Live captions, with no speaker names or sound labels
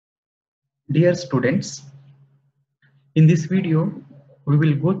Dear students, in this video, we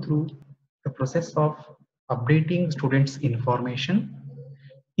will go through the process of updating students' information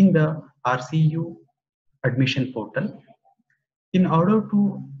in the RCU admission portal. In order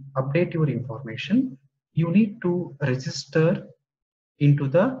to update your information, you need to register into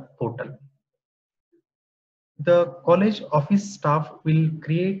the portal. The college office staff will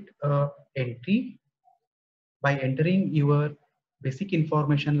create an entry by entering your basic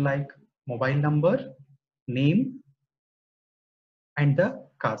information like mobile number, name, and the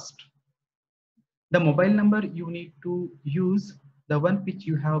caste. The mobile number you need to use the one which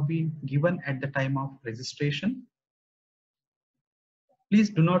you have been given at the time of registration. Please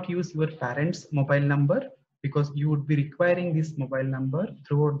do not use your parents' mobile number because you would be requiring this mobile number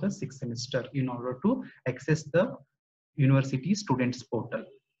throughout the 6th semester in order to access the university students portal.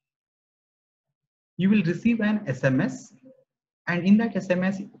 You will receive an SMS, and in that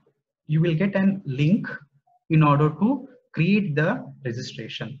SMS you will get a link in order to create the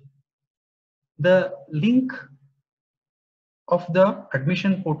registration. The link of the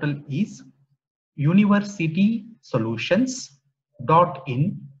admission portal is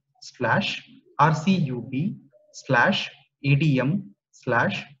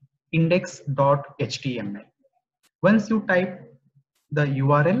Once you type the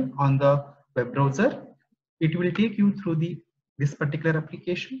URL on the web browser, it will take you through this particular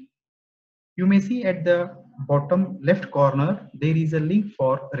application. You may see at the bottom left corner, there is a link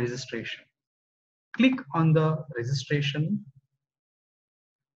for registration. Click on the registration.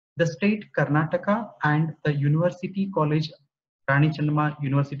 The state Karnataka and the University College Rani Chennamma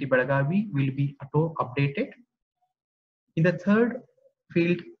University Belagavi will be auto updated. In the third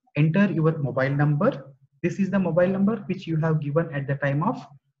field, enter your mobile number. This is the mobile number which you have given at the time of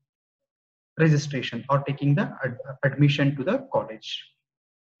registration or taking the admission to the college.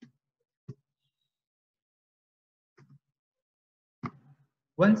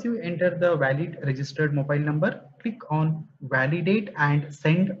 Once you enter the valid registered mobile number, click on validate and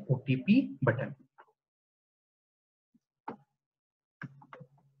send OTP button.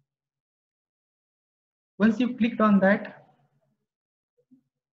 Once you clicked on that,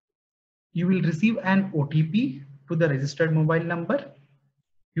 you will receive an OTP to the registered mobile number.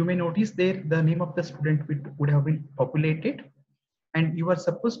 You may notice there the name of the student would have been populated, and you are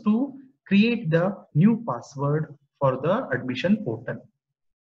supposed to create the new password for the admission portal.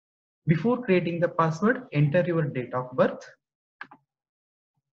 Before creating the password, enter your date of birth,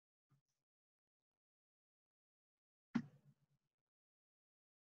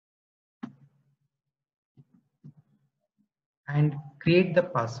 and create the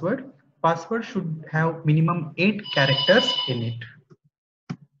password. Password should have minimum 8 characters in it.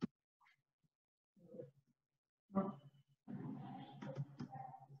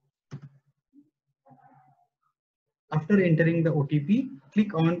 After entering the OTP,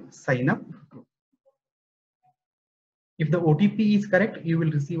 click on sign up. If the OTP is correct, you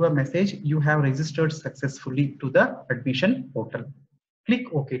will receive a message, you have registered successfully to the admission portal.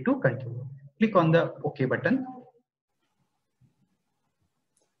 Click OK to continue. Click on the OK button.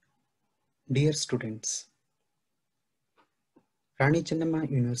 Dear students, Rani Chennamma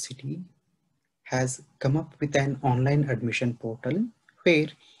University has come up with an online admission portal where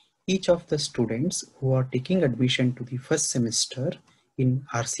each of the students who are taking admission to the first semester in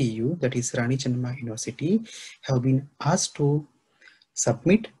RCU, that is Rani Chennamma University, have been asked to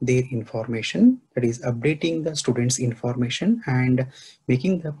submit their information, that is updating the students' information and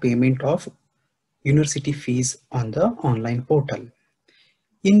making the payment of university fees on the online portal.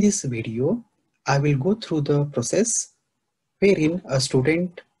 In this video, I will go through the process wherein how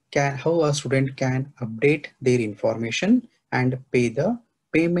a student can update their information and pay the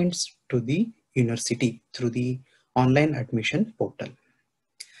payments to the university through the online admission portal.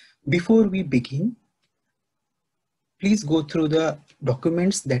 Before we begin, please go through the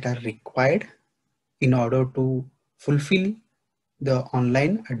documents that are required in order to fulfill the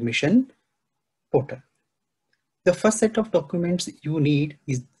online admission portal. The first set of documents you need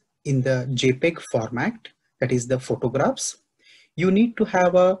is in the JPEG format, that is the photographs. You need to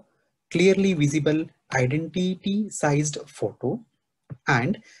have a clearly visible identity sized photo,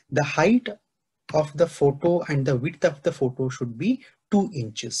 and the height of the photo and the width of the photo should be 2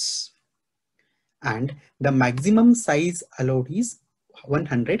 inches. And the maximum size allowed is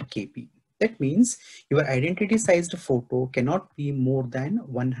 100 KB. That means your identity sized photo cannot be more than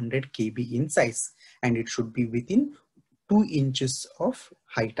 100 KB in size, and it should be within 2 inches of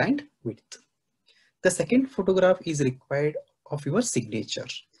height and width. The second photograph is required of your signature.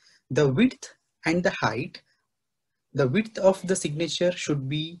 The width and the height, the width of the signature should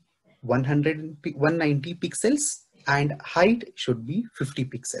be 190 pixels and height should be 50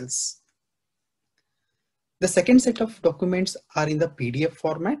 pixels. The second set of documents are in the PDF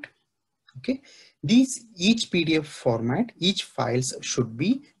format. Okay, each PDF format, each files should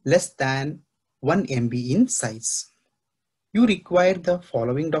be less than 1 MB in size. You require the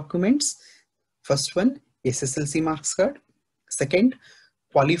following documents. First one, SSLC marks card. Second,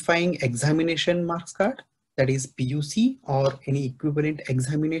 qualifying examination marks card, that is PUC or any equivalent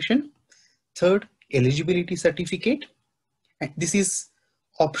examination. Third, eligibility certificate. And this is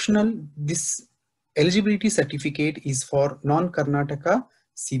optional. This eligibility certificate is for non-Karnataka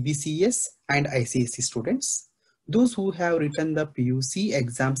CBCS and ICSE students. Those who have written the PUC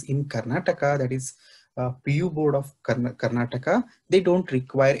exams in Karnataka, that is PU Board of Karnataka, they don't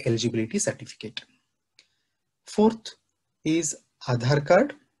require eligibility certificate. Fourth is Aadhaar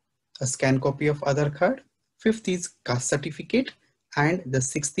card, a scan copy of Aadhaar card. Fifth is caste certificate, and the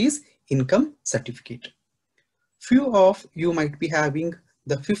sixth is income certificate. Few of you might be having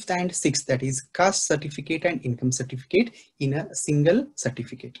the fifth and sixth, that is caste certificate and income certificate, in a single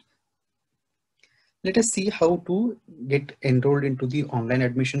certificate. Let us see how to get enrolled into the online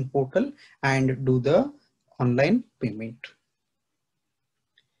admission portal and do the online payment.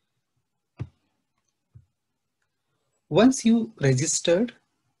 Once you registered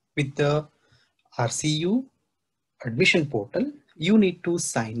with the RCU admission portal, you need to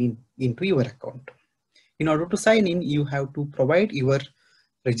sign in into your account. In order to sign in, you have to provide your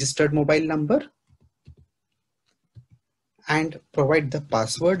registered mobile number and provide the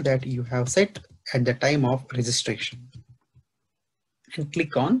password that you have set at the time of registration, and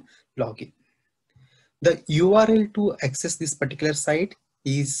click on login. The URL to access this particular site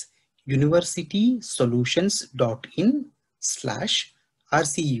is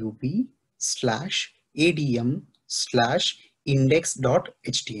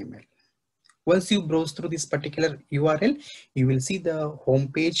universitysolutions.in/rcub/adm/index.html. Once you browse through this particular URL, you will see the home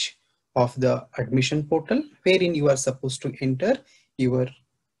page of the admission portal, wherein you are supposed to enter your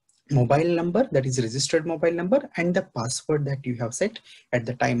mobile number, that is registered mobile number, and the password that you have set at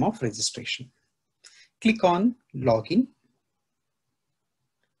the time of registration. Click on login.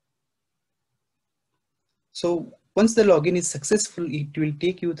 So once the login is successful, it will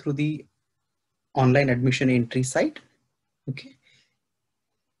take you through the online admission entry site. Okay.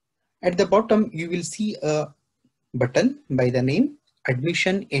 At the bottom, you will see a button by the name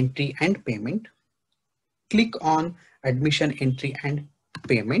Admission Entry and Payment. Click on Admission Entry and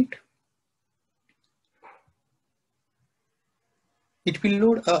Payment. It will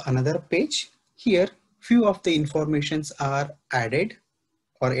load another page. Here, few of the informations are added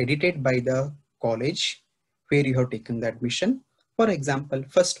or edited by the college where you have taken the admission. For example,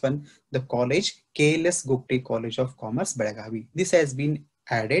 first one, the college, KLS Gupte College of Commerce, Belagavi. This has been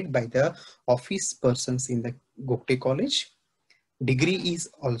added by the office persons in the Gupte College. Degree is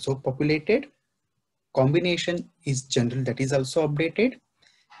also populated. Combination is general, that is also updated.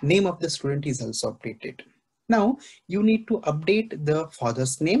 Name of the student is also updated. Now you need to update the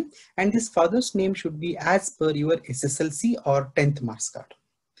father's name, and this father's name should be as per your SSLC or 10th marks card.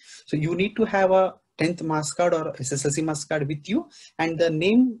 So you need to have a 10th marks card or SSLC marks card with you, and the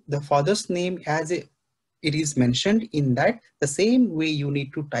name, the father's name, as it is mentioned in that, the same way you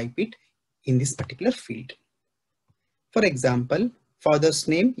need to type it in this particular field. For example, father's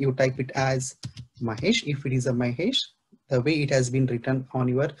name, you type it as Mahesh. If it is a Mahesh, the way it has been written on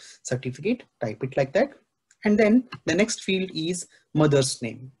your certificate, type it like that. And then the next field is mother's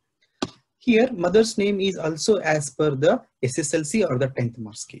name. Here, mother's name is also as per the SSLC or the 10th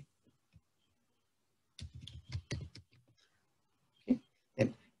marks key. Okay.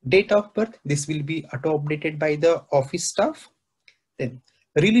 Then date of birth, this will be auto updated by the office staff. Then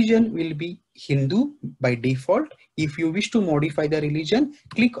religion will be Hindu by default. If you wish to modify the religion,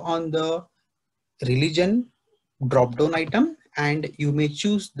 click on the religion drop down item and you may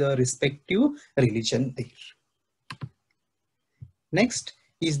choose the respective religion there. Next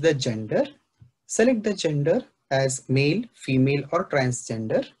is the gender. Select the gender as male, female or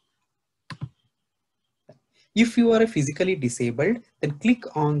transgender. If you are physically disabled, then click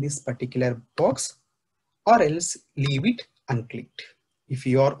on this particular box or else leave it unclicked. If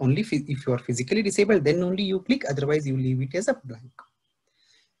you are physically disabled, then only you click, otherwise you leave it as a blank.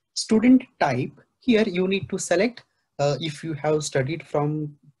 Student type, here you need to select if you have studied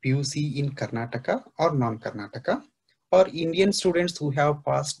from PUC in Karnataka or non-Karnataka, or Indian students who have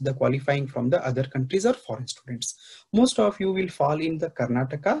passed the qualifying from the other countries, or foreign students. Most of you will fall in the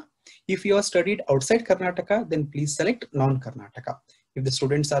Karnataka. If you are studied outside Karnataka, then please select non-Karnataka. If the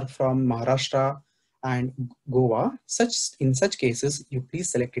students are from Maharashtra, and Goa. In such cases, you please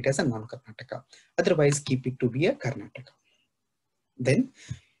select it as a non-Karnataka. Otherwise, keep it to be a Karnataka. Then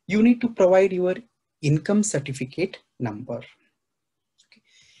you need to provide your income certificate number. Okay.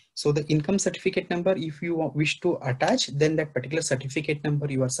 So the income certificate number, if you wish to attach, then that particular certificate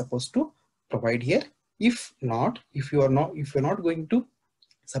number you are supposed to provide here. If you're not going to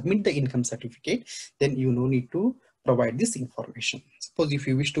submit the income certificate, then you no need to provide this information. Suppose if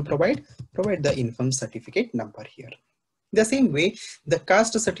you wish to provide the income certificate number here. The same way, the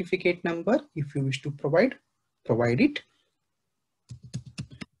caste certificate number, if you wish to provide it.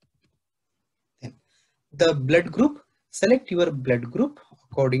 Then the blood group, select your blood group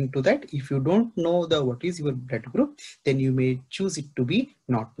according to that. If you don't know what is your blood group, then you may choose it to be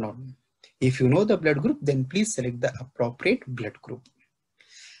not known. If you know the blood group, then please select the appropriate blood group.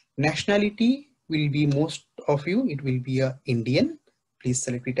 Nationality will be, most of you, it will be a Indian. Please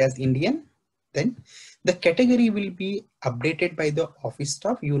select it as Indian. Then the category will be updated by the office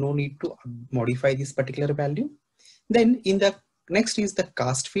staff. You no need to modify this particular value. Then in the next is the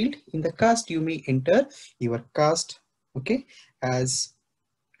caste field. In the caste, you may enter your caste, okay, as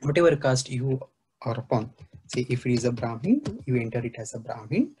whatever caste you are upon. Say if it is a Brahmin, you enter it as a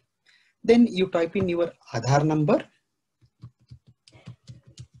Brahmin. Then you type in your Aadhaar number.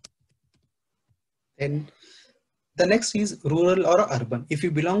 Then the next is rural or urban. If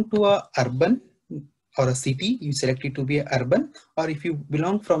you belong to a urban or a city, you select it to be a urban, or if you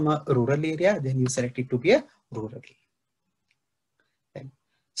belong from a rural area, then you select it to be a rural. Then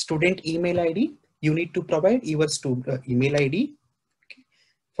student email ID, you need to provide your student email ID. Okay.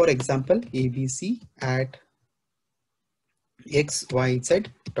 For example, abc@xyz.com.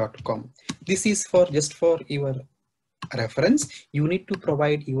 This is just for your reference. You need to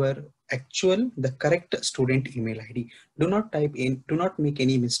provide your the correct student email ID. Do not make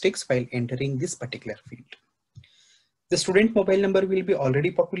any mistakes while entering this particular field. The student mobile number will be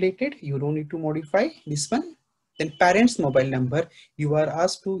already populated. You don't need to modify this one. Then parents mobile number, you are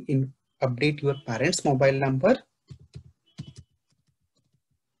asked to update your parents mobile number.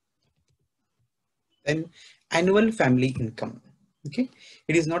 Then annual family income. Okay,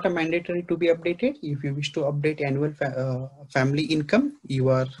 it is not a mandatory to be updated. If you wish to update annual family income, you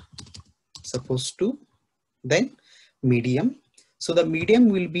are supposed to. Then medium, so the medium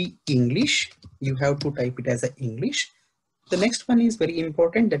will be English. You have to type it as a English. The next one is very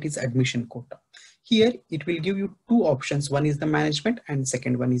important, that is admission quota. Here it will give you two options. One is the management and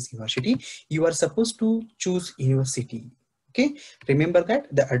second one is university. You are supposed to choose university. Okay, remember that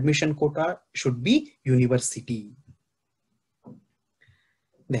the admission quota should be university.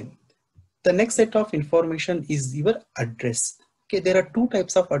 Then the next set of information is your address. Okay, there are two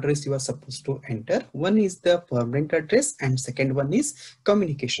types of address you are supposed to enter. One is the permanent address and second one is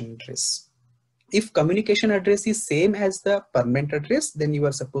communication address. If communication address is same as the permanent address, then you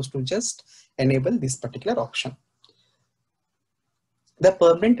are supposed to just enable this particular option. The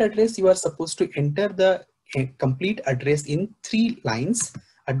permanent address, you are supposed to enter the complete address in 3 lines.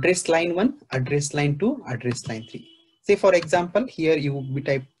 Address line 1, address line 2, address line 3. Say for example, here you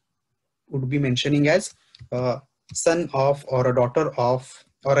would be mentioning as son of or a daughter of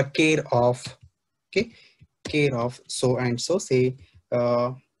or a care of, okay, care of so and so, say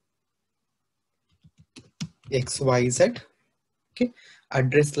XYZ. Okay,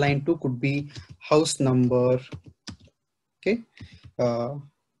 address line 2 could be house number, okay,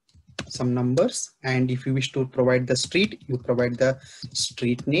 some numbers, and if you wish to provide the street, you provide the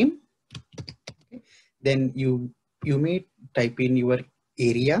street name. Okay. Then you may type in your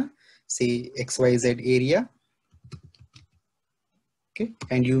area, say XYZ area. Okay,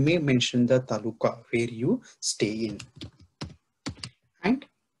 and you may mention the taluka where you stay in. And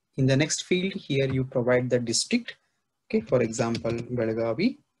in the next field here, you provide the district. Okay, for example,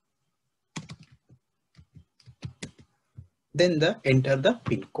 Belagavi. Then enter the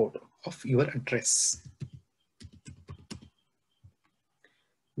pin code of your address.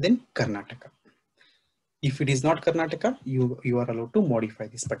 Then Karnataka. If it is not Karnataka, you are allowed to modify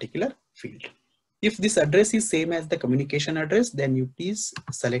this particular field. If this address is same as the communication address, then you please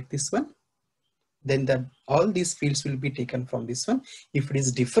select this one. Then all these fields will be taken from this one. If it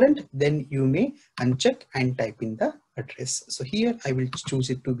is different, then you may uncheck and type in the address. So here I will choose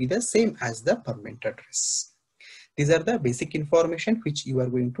it to be the same as the permanent address. These are the basic information which you are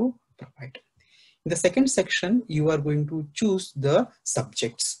going to provide. In the second section, you are going to choose the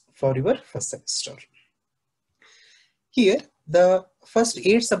subjects for your first semester. Here, the first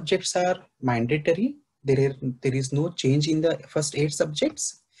 8 subjects are mandatory. There is no change in the first 8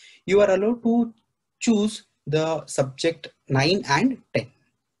 subjects. You are allowed to choose the subject 9 and 10.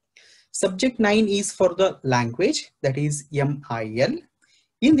 Subject 9 is for the language, that is MIL.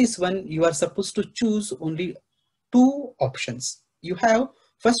 In this one, you are supposed to choose only two options. You have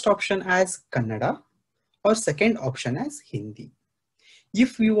first option as Kannada or second option as Hindi.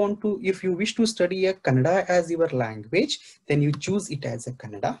 If you wish to study a Kannada as your language, then you choose it as a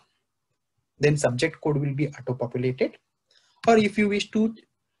Kannada. Then subject code will be auto-populated. Or if you wish to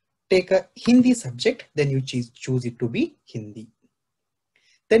take a Hindi subject, then you choose it to be Hindi.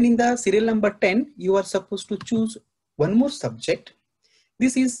 Then in the serial number 10, you are supposed to choose one more subject.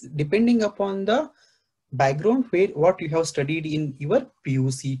 This is depending upon the background where what you have studied in your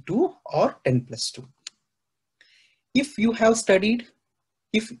PUC 2 or 10+2. If you have studied,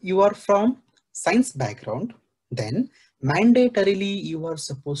 if you are from science background, then mandatorily you are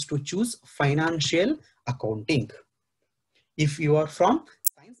supposed to choose financial accounting. If you are from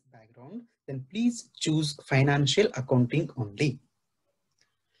science background, then please choose financial accounting only.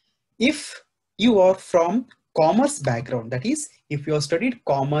 If you are from commerce background, that is, if you have studied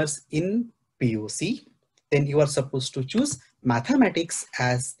commerce in PUC, then you are supposed to choose mathematics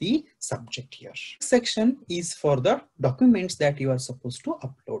as the subject here. This section is for the documents that you are supposed to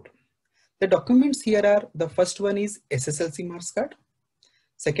upload. The documents here are, the first one is SSLC marks card.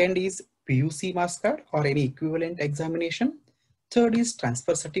 Second is PUC marks card or any equivalent examination. Third is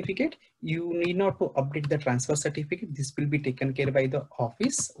transfer certificate. You need not to update the transfer certificate. This will be taken care by the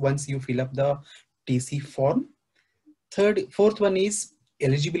office once you fill up the TC form. Fourth one is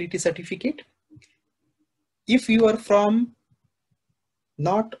eligibility certificate. If you are from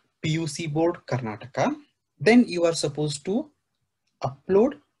not PUC board Karnataka, then you are supposed to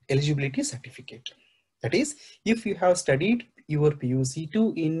upload eligibility certificate. That is, if you have studied your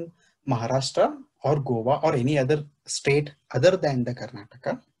PUC2 in Maharashtra or Goa or any other state other than the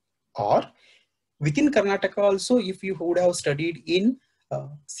Karnataka, or within Karnataka also, if you would have studied in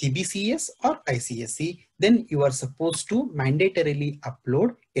CBCS or ICSE, then you are supposed to mandatorily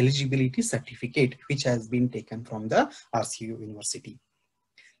upload eligibility certificate, which has been taken from the RCU university.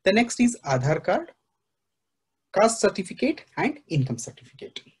 The next is Aadhaar card, caste certificate and income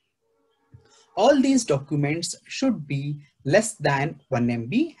certificate. All these documents should be less than 1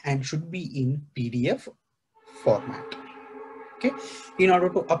 MB and should be in PDF format. Okay. In order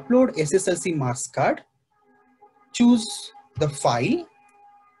to upload SSLC marks card, choose the file,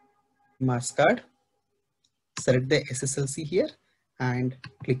 marks card, select the SSLC here and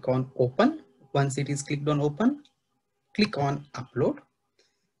click on open. Once it is clicked on open, click on upload.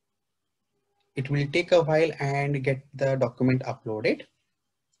 It will take a while and get the document uploaded.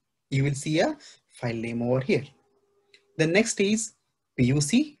 You will see a file name over here. The next is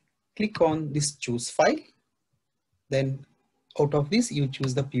PUC. Click on this choose file. Then out of this, you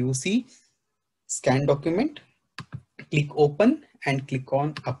choose the PUC scan document. Click open and click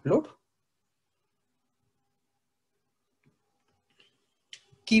on upload.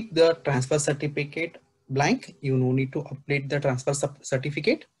 Keep the transfer certificate blank. You no need to update the transfer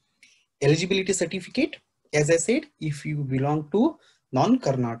certificate. Eligibility certificate, as I said, if you belong to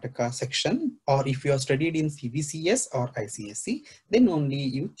non-Karnataka section or if you are studied in CBCS or ICSE, then only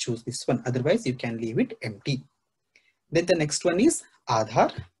you choose this one. Otherwise, you can leave it empty. Then the next one is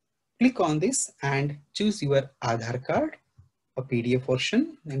Aadhaar. Click on this and choose your Aadhaar card, a PDF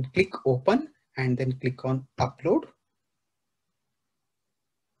version, and click open and then click on upload.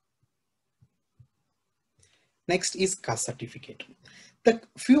 Next is caste certificate. The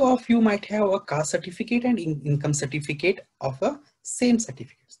few of you might have a caste certificate and income certificate of a same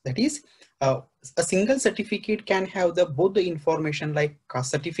certificate. That is, a single certificate can have both the information like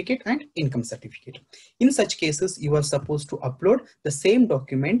caste certificate and income certificate. In such cases, you are supposed to upload the same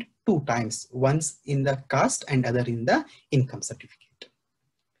document 2 times, once in the caste and other in the income certificate.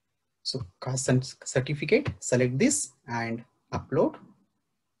 So caste certificate, select this and upload.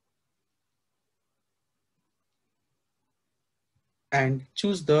 And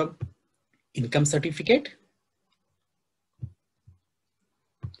choose the income certificate.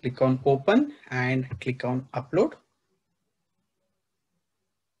 Click on open and click on upload.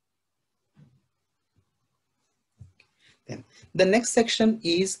 Then the next section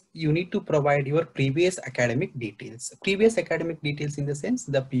is you need to provide your previous academic details. Previous academic details in the sense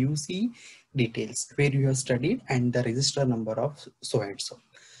the PUC details where you have studied and the register number of so and so.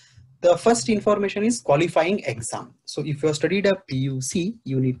 The first information is qualifying exam. So if you have studied a PUC,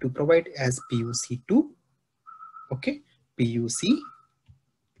 you need to provide as PUC2. Okay, PUC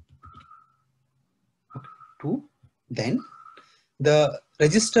 2. Then the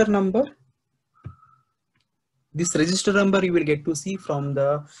register number. This register number you will get to see from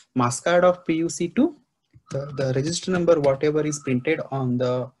the marks card of PUC2. The register number, whatever is printed on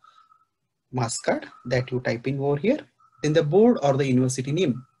the marks card that you type in over here, then the board or the university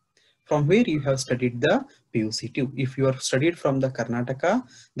name from where you have studied the PUC2. If you are studied from the Karnataka,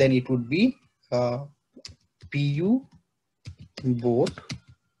 then it would be PU board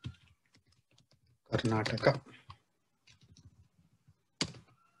Karnataka.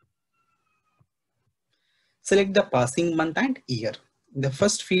 Select the passing month and year. In the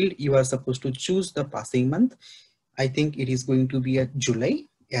first field, you are supposed to choose the passing month. I think it is going to be a July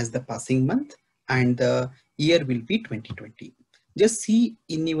as the passing month, and the year will be 2020. Just see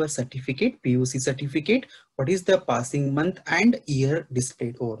in your certificate, PUC certificate, what is the passing month and year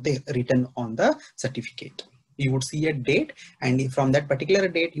displayed over there, written on the certificate. You would see a date, and from that particular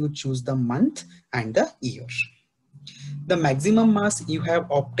date, you choose the month and the year. The maximum marks you have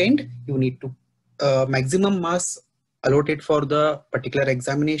obtained, you need to maximum marks allotted for the particular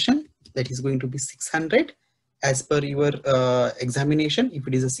examination, that is going to be 600 as per your examination. If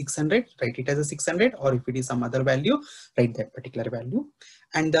it is a 600, write it as a 600, or if it is some other value, write that particular value.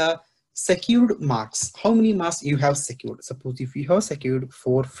 And the secured marks, how many marks you have secured. Suppose if you have secured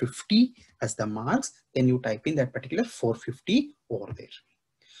 450 as the marks, then you type in that particular 450 over there.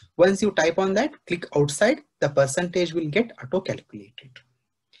 Once you type on that, click outside, the percentage will get auto calculated.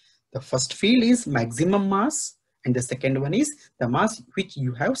 The first field is maximum mass, and the second one is the mass which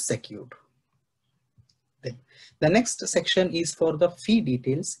you have secured. Then the next section is for the fee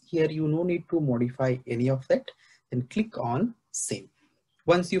details. Here you no need to modify any of that. Then click on save.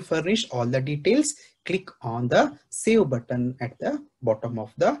 Once you furnish all the details, click on the save button at the bottom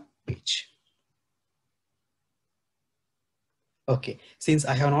of the page. Okay, since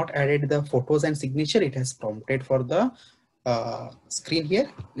I have not added the photos and signature, it has prompted for the screen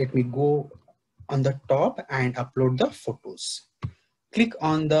here. Let me go on the top and upload the photos. Click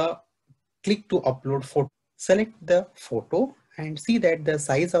to upload photo. Select the photo and see that the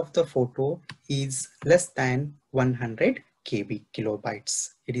size of the photo is less than 100 KB kilobytes.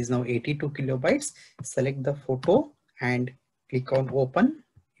 It is now 82 kilobytes. Select the photo and click on open.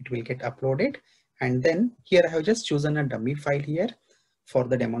 It will get uploaded. And then here I have just chosen a dummy file here for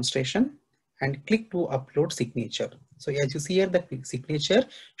the demonstration, and click to upload signature. So as you see here, the signature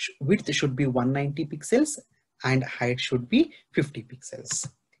width should be 190 pixels and height should be 50 pixels.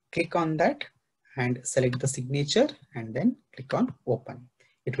 Click on that and select the signature and then click on open.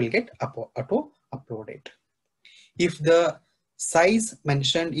 It will get auto uploaded. If the size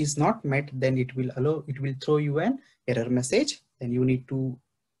mentioned is not met, then it will throw you an error message. Then you need to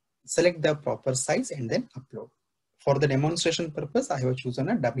select the proper size and then upload. For the demonstration purpose, I have chosen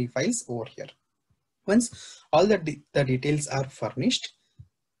a dummy files over here. Once all the details are furnished,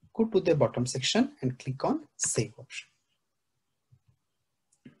 go to the bottom section and click on save option.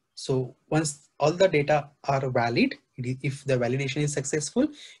 So once all the data are valid, if the validation is successful,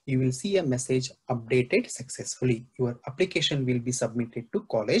 you will see a message updated successfully. Your application will be submitted to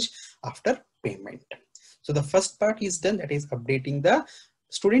college after payment. So the first part is done, that is updating the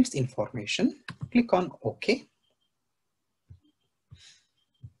students' information. Click on OK.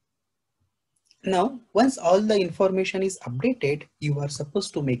 Now, once all the information is updated, you are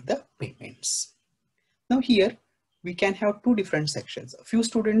supposed to make the payments. Now here, we can have two different sections. A few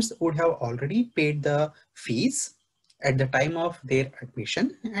students would have already paid the fees at the time of their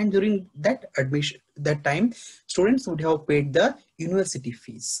admission, and during that time, students would have paid the university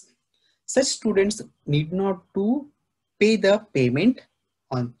fees. Such students need not to pay the payment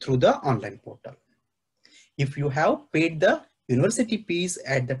through the online portal. If you have paid the university fees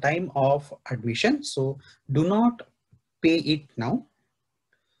at the time of admission, so do not pay it now.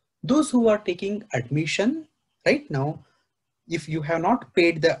 Those who are taking admission right now, if you have not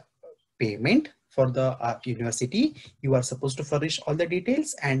paid the payment for the university, you are supposed to furnish all the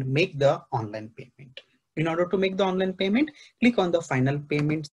details and make the online payment. In order to make the online payment, click on the final payment